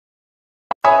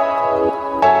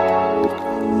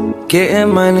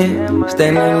getting money.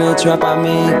 Standing in the trap, I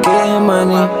mean getting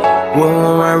money. Wood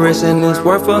on my wrist and it's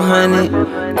worth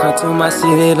 100. Come to my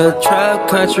city, the trap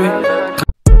country.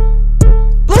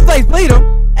 Blueface Bleedem,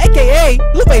 aka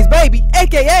Blueface Baby,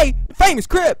 aka Famous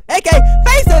Crip, aka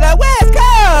Face of the West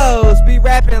Coast. Be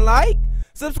rapping like,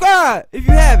 subscribe if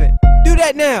you haven't. Do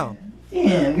that now.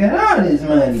 Damn, got all this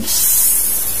money.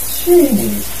 Shit.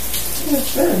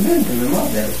 That's Benjamin,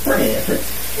 my best friend.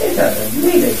 They got to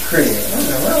meet a crib.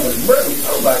 I was broke.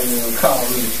 Nobody even call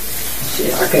me.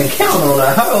 Shit, I couldn't count on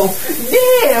a hoe.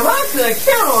 Damn, I couldn't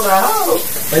count on a hoe.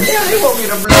 But now they want me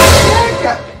to blow back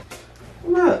up.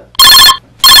 Look.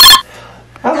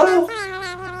 Hello?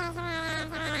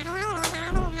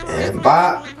 And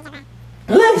Bob.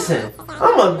 Listen,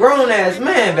 I'm a grown-ass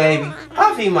man, baby.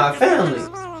 I feed my family.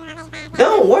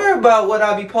 Don't worry about what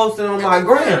I be posting on my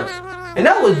gram. And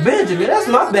that was Benjamin. That's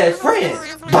my best friend.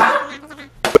 Bob.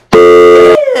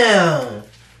 Damn.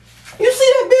 You see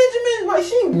that, Benjamin? Like,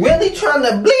 she really trying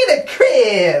to bleed a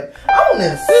crib. On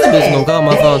the set. This bitch gonna call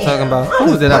my phone talking about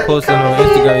who that I posted on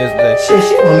Instagram yesterday. Shit,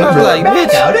 she gonna I was like,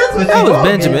 bitch, that was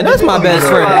Benjamin. That's my best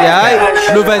friend. Yeah, alright?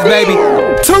 Blueface Baby.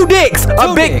 2 dicks,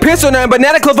 a big pistol name,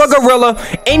 banana clip a gorilla.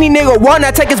 Any nigga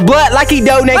wanna take his blood like he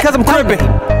donate, cause I'm crimpin'.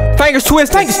 Fingers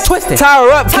twisted, tie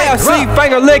her up, KFC,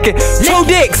 finger licking. 2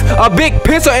 dicks, a big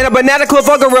pencil, and a banana clip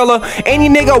for gorilla. Any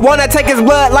nigga wanna take his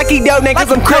blood like he donate,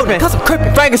 cause I'm crippin'.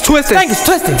 Fingers twisted,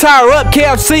 tie her up,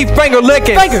 KFC, finger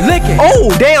licking.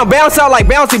 Oh, damn, bounce out like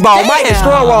bouncy ball. Might hit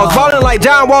strong walls, ballin' like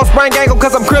John Wall, spring ankle,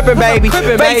 cause I'm crippin', baby.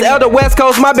 Face Elder West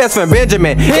Coast, my best friend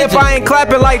Benjamin. If I ain't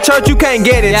clapping like church, you can't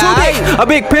get it. 2 dicks, a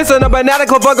big pencil, and a banana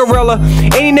clip for gorilla.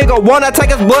 Any nigga wanna take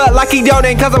his blood like he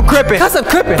donate, cause I'm crippin'.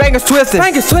 Fingers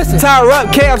twisted. Tie her up,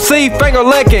 KFC, finger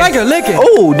licking.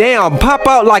 Ooh, damn, pop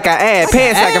out like an ad.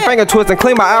 Pants hacking, finger twisting,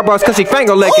 clean my eyebrows cause she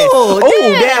finger licking. Ooh,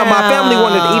 damn, my family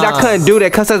wanted to eat, I couldn't do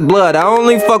that cause that's blood. I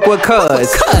only fuck with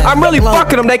cuz. I'm really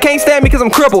fucking them, they can't stand me cause I'm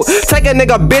crippled. Take a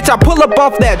nigga, bitch, I pull up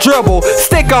off that dribble.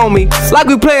 Stick on me, like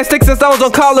we playing sticks and stones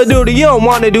on Call of Duty. You don't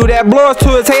wanna do that. Blows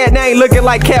to his head, now he looking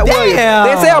like Cat Williams.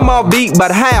 They say I'm off beat,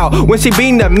 but how? When she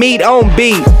beating the meat on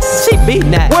beat. She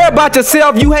beating that. Worry about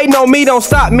yourself, you hating on me, don't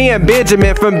stop me and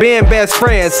Benjamin from being best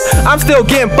friends. I'm still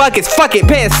getting buckets, fuck it,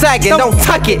 pants sagging, don't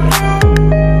tuck it.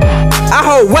 I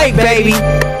hold weight, baby.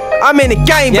 I'm in the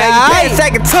game, baby. Pants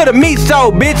sagging to the meat show,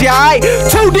 bitch, yeah, alright?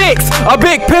 2 dicks, a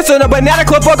big pistol, and a banana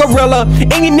clip for gorilla.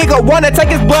 Any nigga wanna take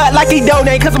his blood like he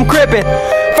donate, cause I'm crippin'.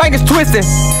 Fingers twisting,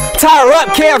 tie her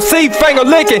up, KFC, finger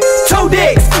licking. 2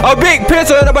 dicks, a big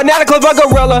pistol, and a banana clip for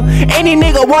gorilla. Any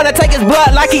nigga wanna take his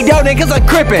blood like he donate, cause I'm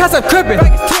crippin'.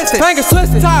 Fingers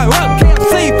twisting, tie her up,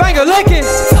 KFC, finger licking.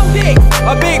 2 dicks,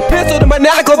 a big pistol, and a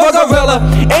banana clip for gorilla.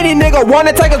 Any nigga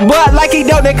wanna take his blood like he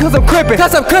donate, cause I'm crippin'.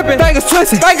 Fingers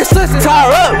twisting, tie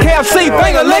her up, KFC,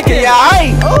 finger licking. Yeah,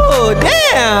 alright. Ooh,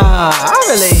 damn, I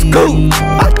really scoop,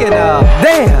 fucking up.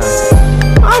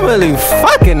 Damn, I'm really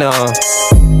fucking up.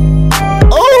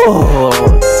 Oh,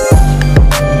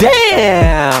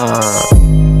 damn.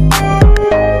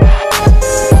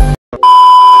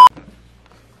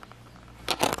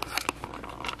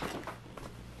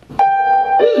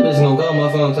 This bitch gonna call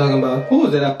my phone talking about who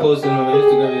was that I posted on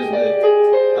Instagram yesterday.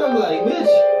 I'm like,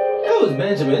 bitch, that was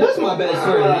Benjamin. That's my best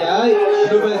friend. Yeah, alright?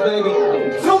 Blueface Baby.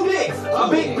 2 dicks, a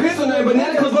big pistol name,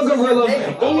 banana clip for gorilla.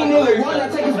 Any nigga wanna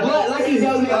take his blood like he's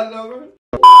out there.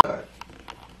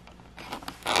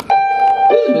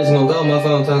 This bitch gonna call my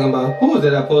phone talking about who was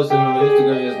that I posted on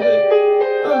Instagram yesterday.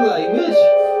 I'm like, bitch,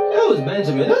 that was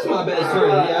Benjamin. That's my best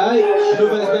friend. Yeah, alright?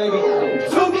 Blueface Baby.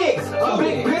 2 dicks, a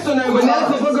big pistol name, banana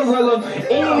clip for gorilla.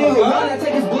 Any nigga wanna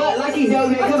take his blood like he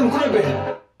donate, cause I'm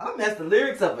crippin'. I messed the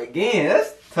lyrics up again.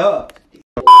 That's tough.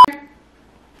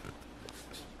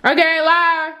 Okay,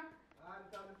 liar.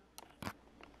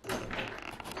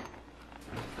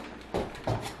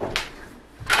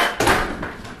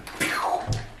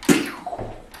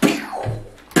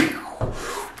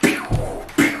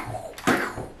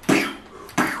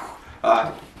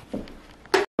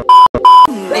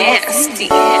 Nasty.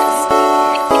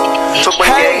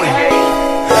 Hey,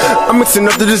 I'm mixing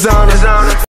up the designer.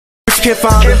 Can't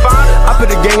find her. I put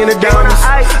the gang in the diamonds.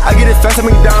 I get it fast at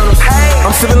McDonald's.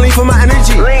 I'm sipping lean for my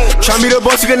energy. Try me the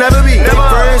boss, you can never be.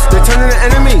 Friends, they turning to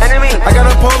enemies. I gotta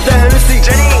pull up the Hennessy.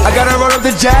 I gotta run up the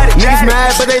Jaddy. Niggas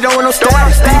mad, but they don't want no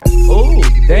status. Ooh,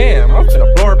 damn, I'm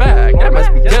finna blow her back. That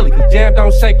must be jelly, cause jam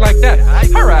don't shake like that.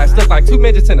 Her ass look like 2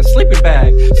 midgets in a sleeping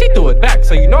bag. She threw it back,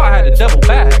 so you know I had to double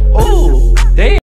back. Ooh, damn.